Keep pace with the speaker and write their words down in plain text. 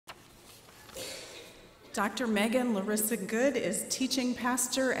Dr. Megan Larissa Good is teaching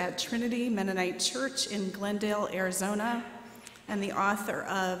pastor at Trinity Mennonite Church in Glendale, Arizona, and the author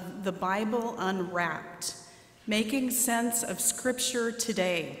of The Bible Unwrapped, Making Sense of Scripture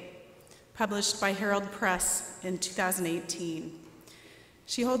Today, published by Herald Press in 2018.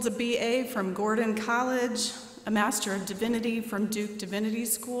 She holds a BA from Gordon College, a Master of Divinity from Duke Divinity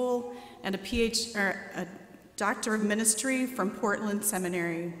School, and a Doctor of Ministry from Portland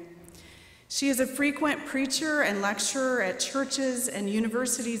Seminary. She is a frequent preacher and lecturer at churches and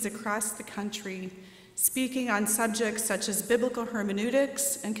universities across the country, speaking on subjects such as biblical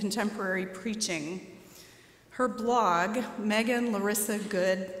hermeneutics and contemporary preaching. Her blog,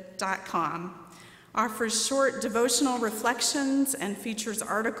 meganlarissagood.com, offers short devotional reflections and features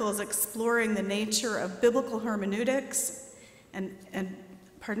articles exploring the nature of biblical hermeneutics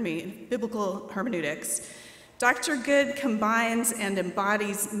biblical hermeneutics. Dr. Good combines and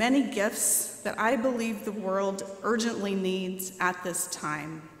embodies many gifts that I believe the world urgently needs at this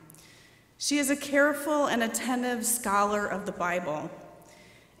time. She is a careful and attentive scholar of the Bible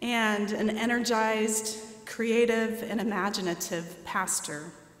and an energized, creative, and imaginative pastor.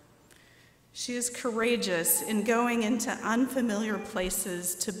 She is courageous in going into unfamiliar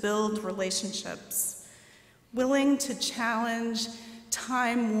places to build relationships, willing to challenge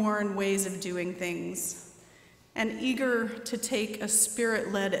time-worn ways of doing things, and eager to take a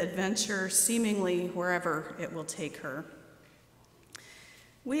spirit-led adventure seemingly wherever it will take her.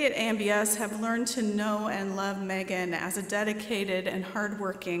 We at AMBS have learned to know and love Megan as a dedicated and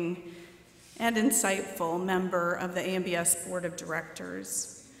hardworking and insightful member of the AMBS Board of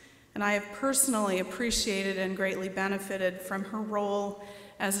Directors. And I have personally appreciated and greatly benefited from her role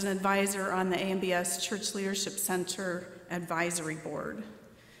as an advisor on the AMBS Church Leadership Center Advisory Board.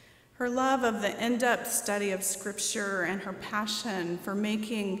 Her love of the in-depth study of Scripture and her passion for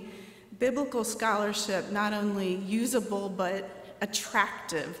making biblical scholarship not only usable but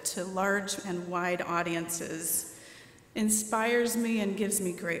attractive to large and wide audiences inspires me and gives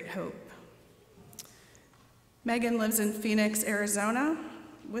me great hope. Megan lives in Phoenix, Arizona,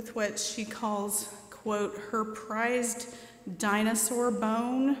 with what she calls, quote, her prized dinosaur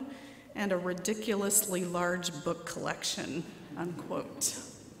bone and a ridiculously large book collection, unquote.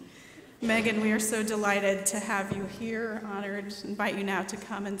 Megan, we are so delighted to have you here. Honored to invite you now to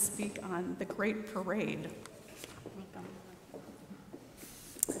come and speak on the Great Parade. Welcome.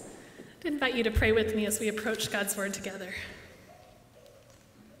 I invite you to pray with me as we approach God's Word together.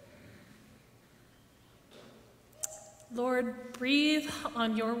 Lord, breathe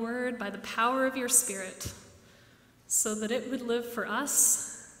on your word by the power of your Spirit so that it would live for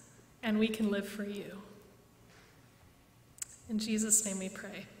us and we can live for you. In Jesus' name we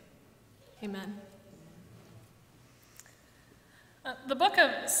pray. Amen. The book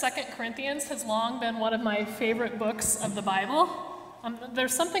of 2 Corinthians has long been one of my favorite books of the Bible.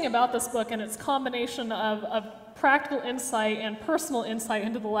 There's something about this book and its combination of practical insight and personal insight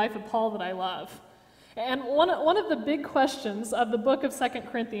into the life of Paul that I love. And one of the big questions of the book of 2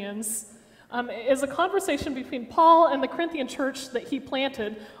 Corinthians is a conversation between Paul and the Corinthian church that he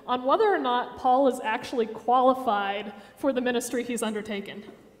planted on whether or not Paul is actually qualified for the ministry he's undertaken.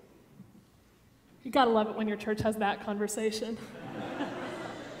 You gotta love it when your church has that conversation.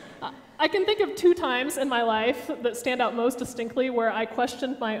 I can think of 2 times in my life that stand out most distinctly where I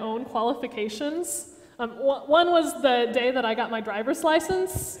questioned my own qualifications. One was the day that I got my driver's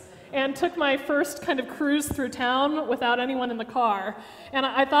license and took my first kind of cruise through town without anyone in the car. And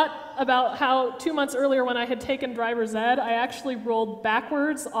I thought about how 2 months earlier when I had taken driver's ed, I actually rolled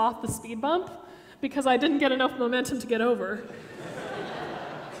backwards off the speed bump because I didn't get enough momentum to get over.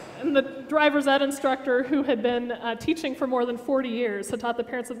 And the driver's ed instructor, who had been teaching for more than 40 years, had taught the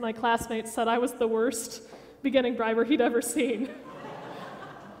parents of my classmates, said I was the worst beginning driver he'd ever seen.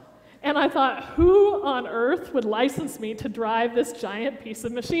 And I thought, who on earth would license me to drive this giant piece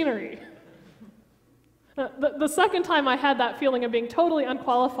of machinery? The second time I had that feeling of being totally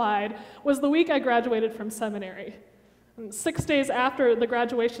unqualified was the week I graduated from seminary. And 6 days after the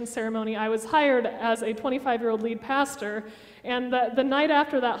graduation ceremony, I was hired as a 25-year-old lead pastor, and the night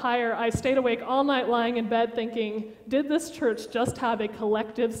after that hire, I stayed awake all night lying in bed thinking, did this church just have a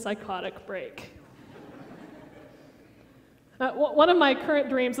collective psychotic break? One of my current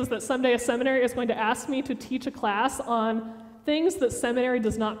dreams is that someday a seminary is going to ask me to teach a class on things that seminary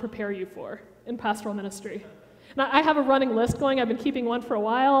does not prepare you for in pastoral ministry. Now, I have a running list going. I've been keeping one for a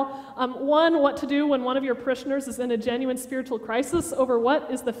while. One, what to do when one of your parishioners is in a genuine spiritual crisis over what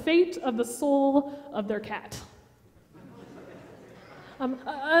is the fate of the soul of their cat.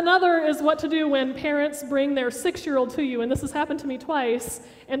 Another is what to do when parents bring their 6-year-old to you, and this has happened to me twice,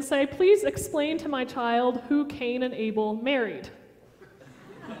 and say, please explain to my child who Cain and Abel married.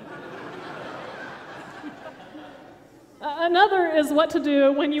 Another is what to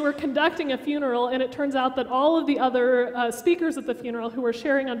do when you are conducting a funeral and it turns out that all of the other speakers at the funeral who are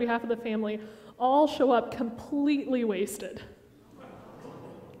sharing on behalf of the family all show up completely wasted.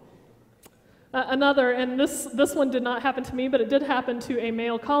 Another, and this one did not happen to me, but it did happen to a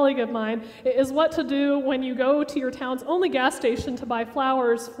male colleague of mine, is what to do when you go to your town's only gas station to buy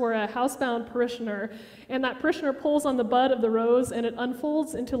flowers for a housebound parishioner, and that parishioner pulls on the bud of the rose and it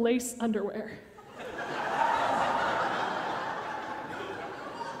unfolds into lace underwear.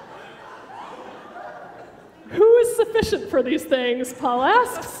 Who is sufficient for these things, Paul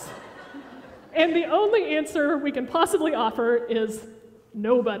asks. And the only answer we can possibly offer is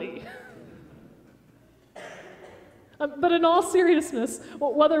nobody. But in all seriousness,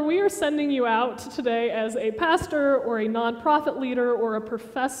 whether we are sending you out today as a pastor or a nonprofit leader or a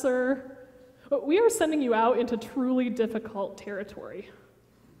professor, we are sending you out into truly difficult territory.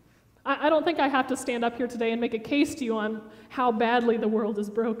 I don't think I have to stand up here today and make a case to you on how badly the world is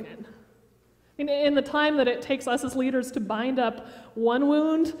broken. In the time that it takes us as leaders to bind up one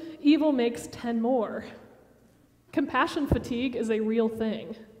wound, evil makes 10 more. Compassion fatigue is a real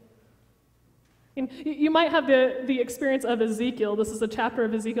thing. You might have the experience of Ezekiel. This is a chapter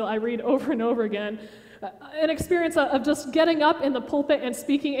of Ezekiel I read over and over again. An experience of just getting up in the pulpit and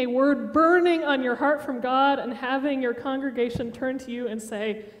speaking a word burning on your heart from God and having your congregation turn to you and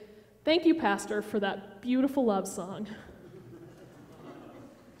say, "Thank you, Pastor, for that beautiful love song."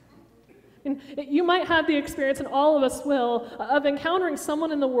 And you might have the experience, and all of us will, of encountering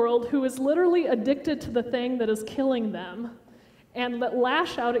someone in the world who is literally addicted to the thing that is killing them and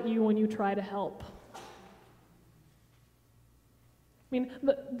lash out at you when you try to help.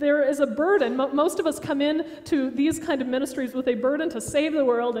 There is a burden. Most of us come in to these kind of ministries with a burden to save the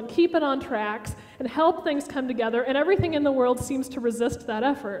world and keep it on tracks and help things come together, and everything in the world seems to resist that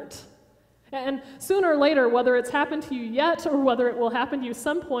effort. And sooner or later, whether it's happened to you yet or whether it will happen to you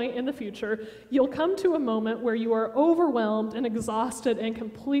some point in the future, you'll come to a moment where you are overwhelmed and exhausted and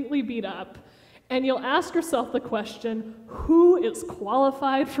completely beat up, and you'll ask yourself the question, who is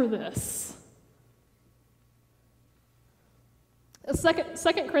qualified for this?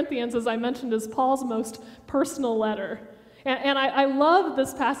 Second Corinthians, as I mentioned, is Paul's most personal letter. And I love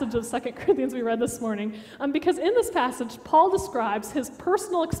this passage of 2 Corinthians we read this morning, because in this passage, Paul describes his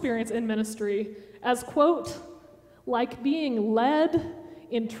personal experience in ministry as, quote, like being led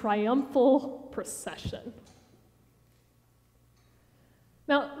in triumphal procession.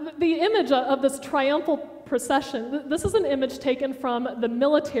 Now, the image of this triumphal procession, this is an image taken from the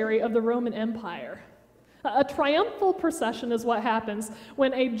military of the Roman Empire. A triumphal procession is what happens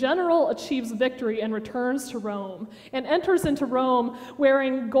when a general achieves victory and returns to Rome and enters into Rome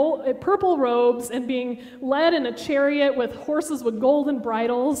wearing purple robes and being led in a chariot with horses with golden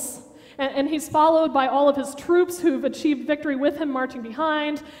bridles. And he's followed by all of his troops who've achieved victory with him marching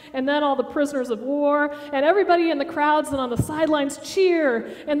behind, and then all the prisoners of war, and everybody in the crowds and on the sidelines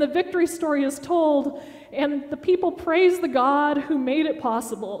cheer, and the victory story is told, and the people praise the God who made it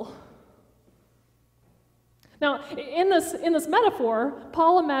possible. Now, in this metaphor,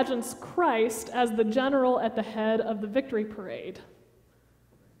 Paul imagines Christ as the general at the head of the victory parade.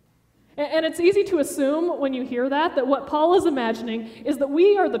 And it's easy to assume when you hear that what Paul is imagining is that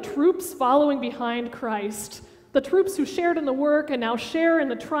we are the troops following behind Christ, the troops who shared in the work and now share in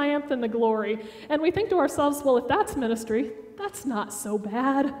the triumph and the glory. And we think to ourselves, well, if that's ministry, that's not so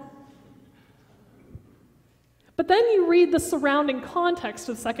bad. But then you read the surrounding context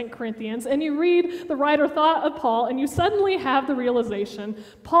of 2 Corinthians, and you read the writer thought of Paul, and you suddenly have the realization,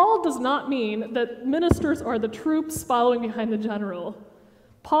 Paul does not mean that ministers are the troops following behind the general.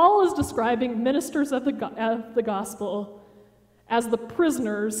 Paul is describing ministers of the gospel as the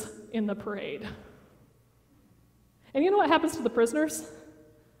prisoners in the parade. And you know what happens to the prisoners?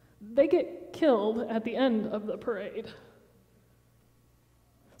 They get killed at the end of the parade.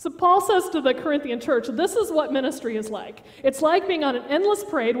 So Paul says to the Corinthian church, this is what ministry is like. It's like being on an endless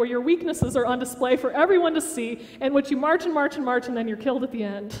parade where your weaknesses are on display for everyone to see, and which you march and march and march, and then you're killed at the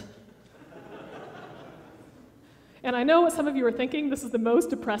end. And I know what some of you are thinking, this is the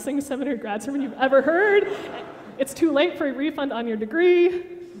most depressing seminary grad sermon you've ever heard. It's too late for a refund on your degree.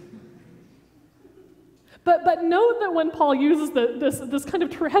 But note that when Paul uses this kind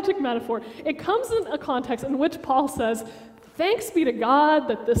of tragic metaphor, it comes in a context in which Paul says, thanks be to God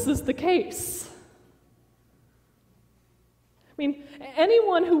that this is the case. mean,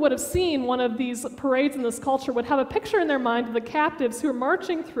 anyone who would have seen one of these parades in this culture would have a picture in their mind of the captives who are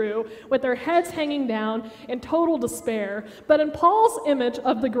marching through with their heads hanging down in total despair. But in Paul's image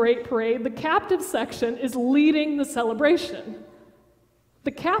of the Great Parade, the captive section is leading the celebration.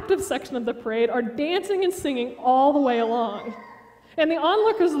 The captive section of the parade are dancing and singing all the way along. And the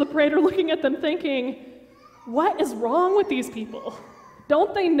onlookers of the parade are looking at them thinking, what is wrong with these people?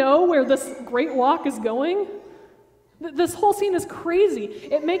 Don't they know where this great walk is going? This whole scene is crazy.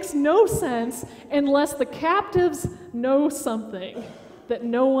 It makes no sense unless the captives know something that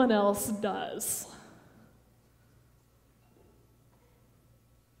no one else does.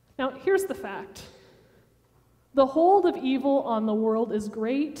 Now, here's the fact. The hold of evil on the world is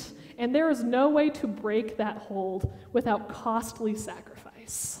great, and there is no way to break that hold without costly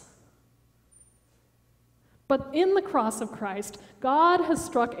sacrifice. But in the cross of Christ, God has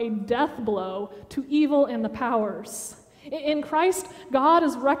struck a death blow to evil and the powers. In Christ, God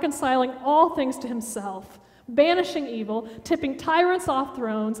is reconciling all things to himself, banishing evil, tipping tyrants off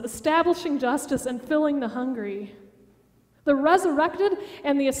thrones, establishing justice, and filling the hungry. The resurrected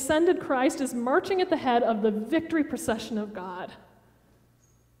and the ascended Christ is marching at the head of the victory procession of God.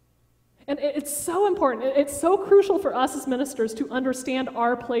 And it's so important, it's so crucial for us as ministers to understand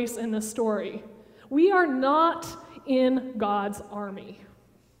our place in this story. We are not in God's army.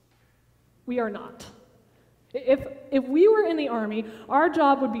 We are not. If we were in the army, our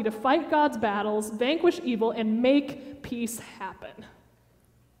job would be to fight God's battles, vanquish evil, and make peace happen.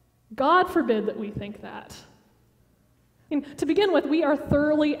 God forbid that we think that. And to begin with, we are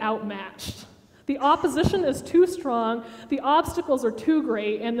thoroughly outmatched. The opposition is too strong, the obstacles are too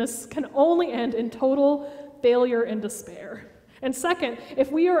great, and this can only end in total failure and despair. And second,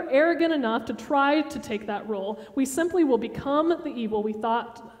 if we are arrogant enough to try to take that role, we simply will become the evil we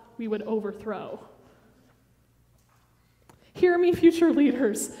thought we would overthrow. Hear me, future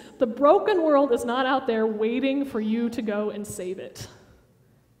leaders. The broken world is not out there waiting for you to go and save it.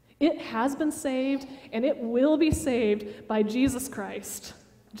 It has been saved, and it will be saved by Jesus Christ,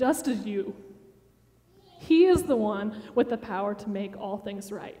 just as you. He is the one with the power to make all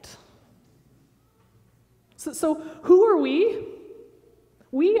things right. So who are we?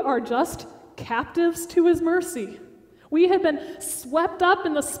 We are just captives to his mercy. We have been swept up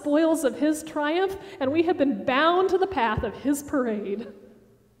in the spoils of his triumph, and we have been bound to the path of his parade.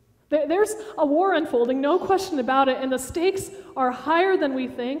 There's a war unfolding, no question about it, and the stakes are higher than we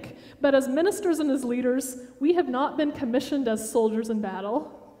think, but as ministers and as leaders, we have not been commissioned as soldiers in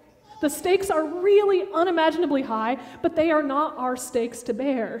battle. The stakes are really unimaginably high, but they are not our stakes to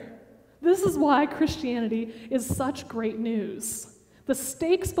bear. This is why Christianity is such great news. The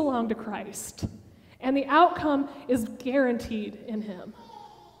stakes belong to Christ, and the outcome is guaranteed in him.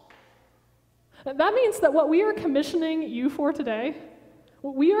 That means that what we are commissioning you for today,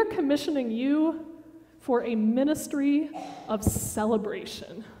 we are commissioning you for a ministry of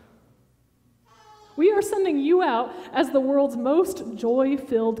celebration. We are sending you out as the world's most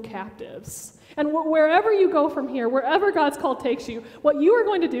joy-filled captives. And wherever you go from here, wherever God's call takes you, what you are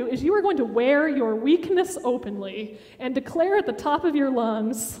going to do is you are going to wear your weakness openly and declare at the top of your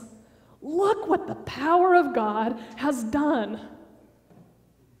lungs, look what the power of God has done.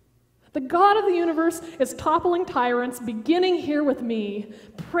 The God of the universe is toppling tyrants, beginning here with me.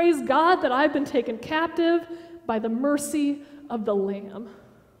 Praise God that I've been taken captive by the mercy of the Lamb.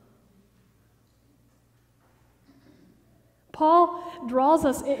 Paul draws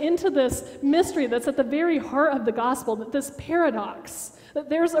us into this mystery that's at the very heart of the gospel, that this paradox, that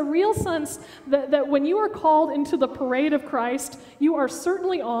there's a real sense that when you are called into the parade of Christ, you are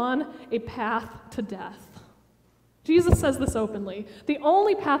certainly on a path to death. Jesus says this openly. The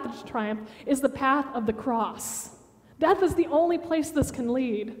only path to triumph is the path of the cross. Death is the only place this can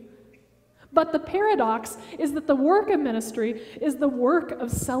lead. But the paradox is that the work of ministry is the work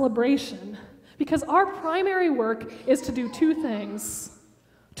of celebration. Because our primary work is to do two things: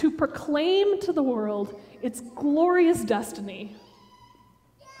 to proclaim to the world its glorious destiny,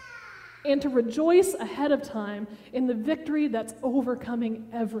 and to rejoice ahead of time in the victory that's overcoming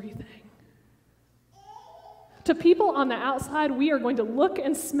everything. To people on the outside, we are going to look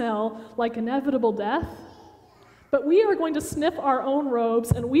and smell like inevitable death, but we are going to sniff our own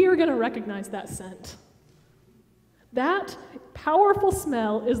robes, and we are going to recognize that scent. That powerful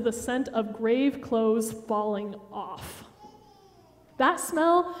smell is the scent of grave clothes falling off. That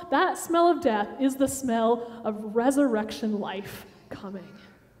smell of death is the smell of resurrection life coming.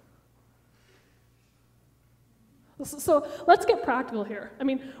 So let's get practical here. I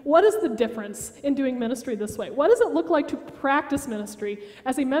mean, what is the difference in doing ministry this way? What does it look like to practice ministry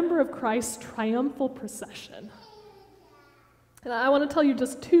as a member of Christ's triumphal procession? And I want to tell you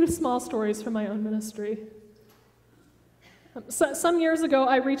just 2 small stories from my own ministry. Some years ago,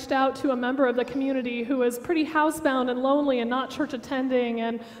 I reached out to a member of the community who was pretty housebound and lonely and not church attending,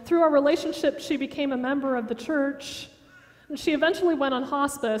 and through our relationship, she became a member of the church. And she eventually went on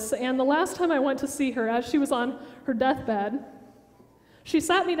hospice, and the last time I went to see her, as she was on her deathbed, she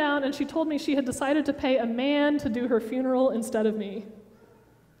sat me down and she told me she had decided to pay a man to do her funeral instead of me.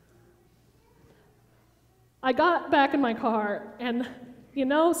 I got back in my car, and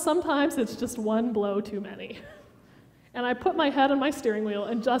sometimes it's just one blow too many. And I put my head on my steering wheel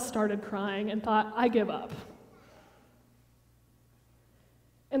and just started crying and thought, I give up.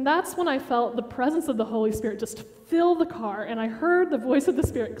 And that's when I felt the presence of the Holy Spirit just fill the car, and I heard the voice of the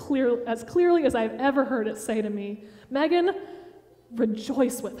Spirit as clearly as I've ever heard it say to me, Megan,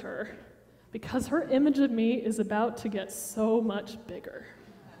 rejoice with her, because her image of me is about to get so much bigger.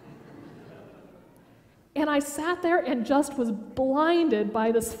 And I sat there and just was blinded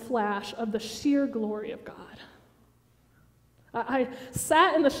by this flash of the sheer glory of God. I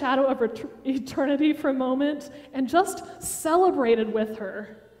sat in the shadow of eternity for a moment and just celebrated with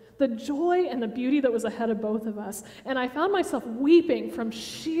her the joy and the beauty that was ahead of both of us. And I found myself weeping from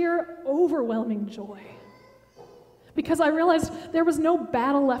sheer, overwhelming joy. Because I realized there was no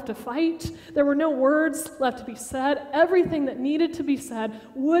battle left to fight. There were no words left to be said. Everything that needed to be said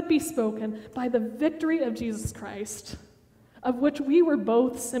would be spoken by the victory of Jesus Christ, of which we were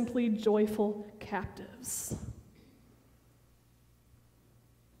both simply joyful captives.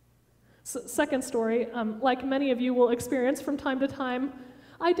 Second story, like many of you will experience from time to time,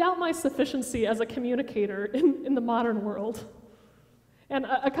 I doubt my sufficiency as a communicator in the modern world. And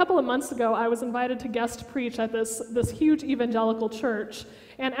a couple of months ago, I was invited to guest preach at this huge evangelical church.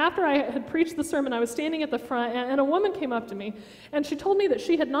 And after I had preached the sermon, I was standing at the front, and a woman came up to me, and she told me that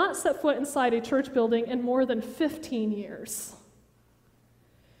she had not set foot inside a church building in more than 15 years.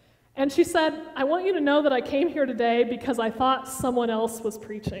 And she said, I want you to know that I came here today because I thought someone else was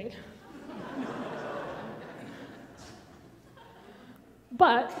preaching.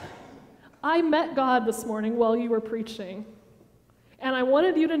 But I met God this morning while you were preaching, and I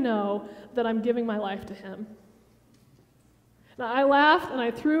wanted you to know that I'm giving my life to him. Now, I laughed, and I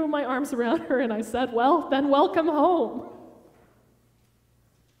threw my arms around her, and I said, well, then welcome home.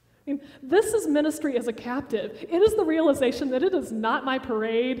 I mean, this is ministry as a captive. It is the realization that it is not my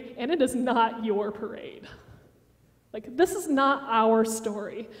parade, and it is not your parade. Like, this is not our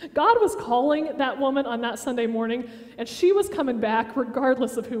story. God was calling that woman on that Sunday morning, and she was coming back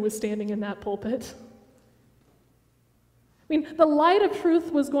regardless of who was standing in that pulpit. I mean, the light of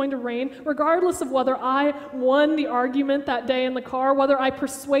truth was going to reign regardless of whether I won the argument that day in the car, whether I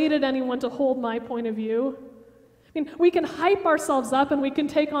persuaded anyone to hold my point of view. I mean, we can hype ourselves up and we can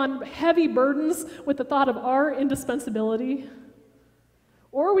take on heavy burdens with the thought of our indispensability.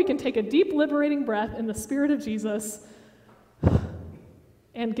 Or we can take a deep, liberating breath in the Spirit of Jesus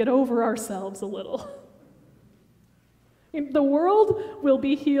and get over ourselves a little. The world will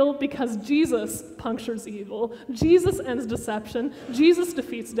be healed because Jesus punctures evil, Jesus ends deception, Jesus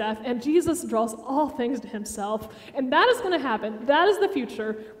defeats death, and Jesus draws all things to himself. And that is going to happen. That is the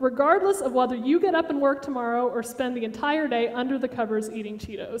future, regardless of whether you get up and work tomorrow or spend the entire day under the covers eating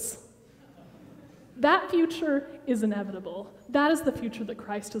Cheetos. That future is inevitable. That is the future that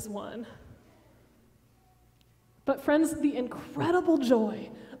Christ has won. But friends, the incredible joy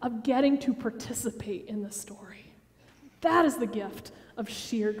of getting to participate in this story, that is the gift of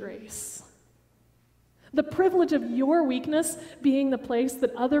sheer grace. The privilege of your weakness being the place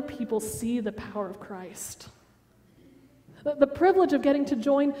that other people see the power of Christ. The privilege of getting to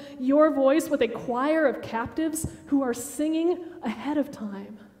join your voice with a choir of captives who are singing ahead of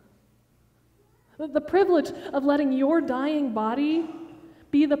time. The privilege of letting your dying body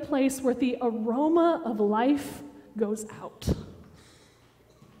be the place where the aroma of life goes out.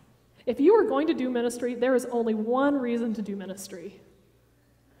 If you are going to do ministry, there is only one reason to do ministry.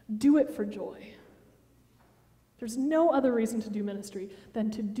 Do it for joy. There's no other reason to do ministry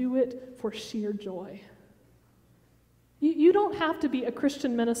than to do it for sheer joy. You don't have to be a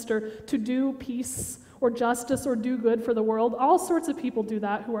Christian minister to do peace or justice or do good for the world. All sorts of people do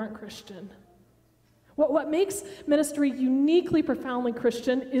that who aren't Christian. What makes ministry uniquely, profoundly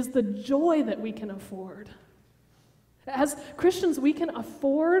Christian is the joy that we can afford. As Christians, we can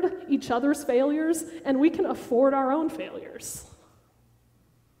afford each other's failures, and we can afford our own failures.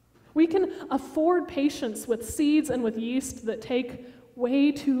 We can afford patience with seeds and with yeast that take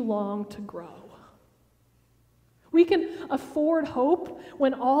way too long to grow. We can afford hope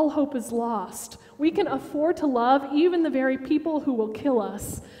when all hope is lost. We can afford to love even the very people who will kill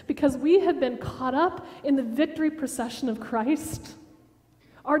us because we have been caught up in the victory procession of Christ.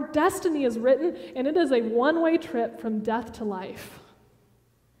 Our destiny is written, and it is a one-way trip from death to life.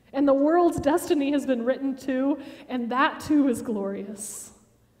 And the world's destiny has been written too, and that too is glorious.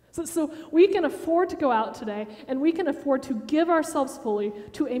 So we can afford to go out today, and we can afford to give ourselves fully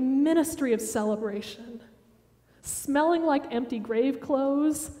to a ministry of celebration, smelling like empty grave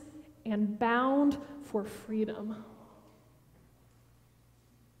clothes and bound for freedom.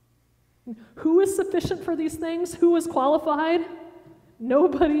 Who is sufficient for these things? Who is qualified?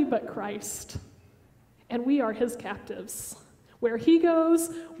 Nobody but Christ. And we are his captives. Where he goes,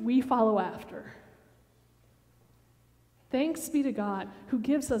 we follow after. Thanks be to God who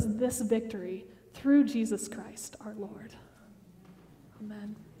gives us this victory through Jesus Christ our Lord.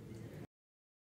 Amen.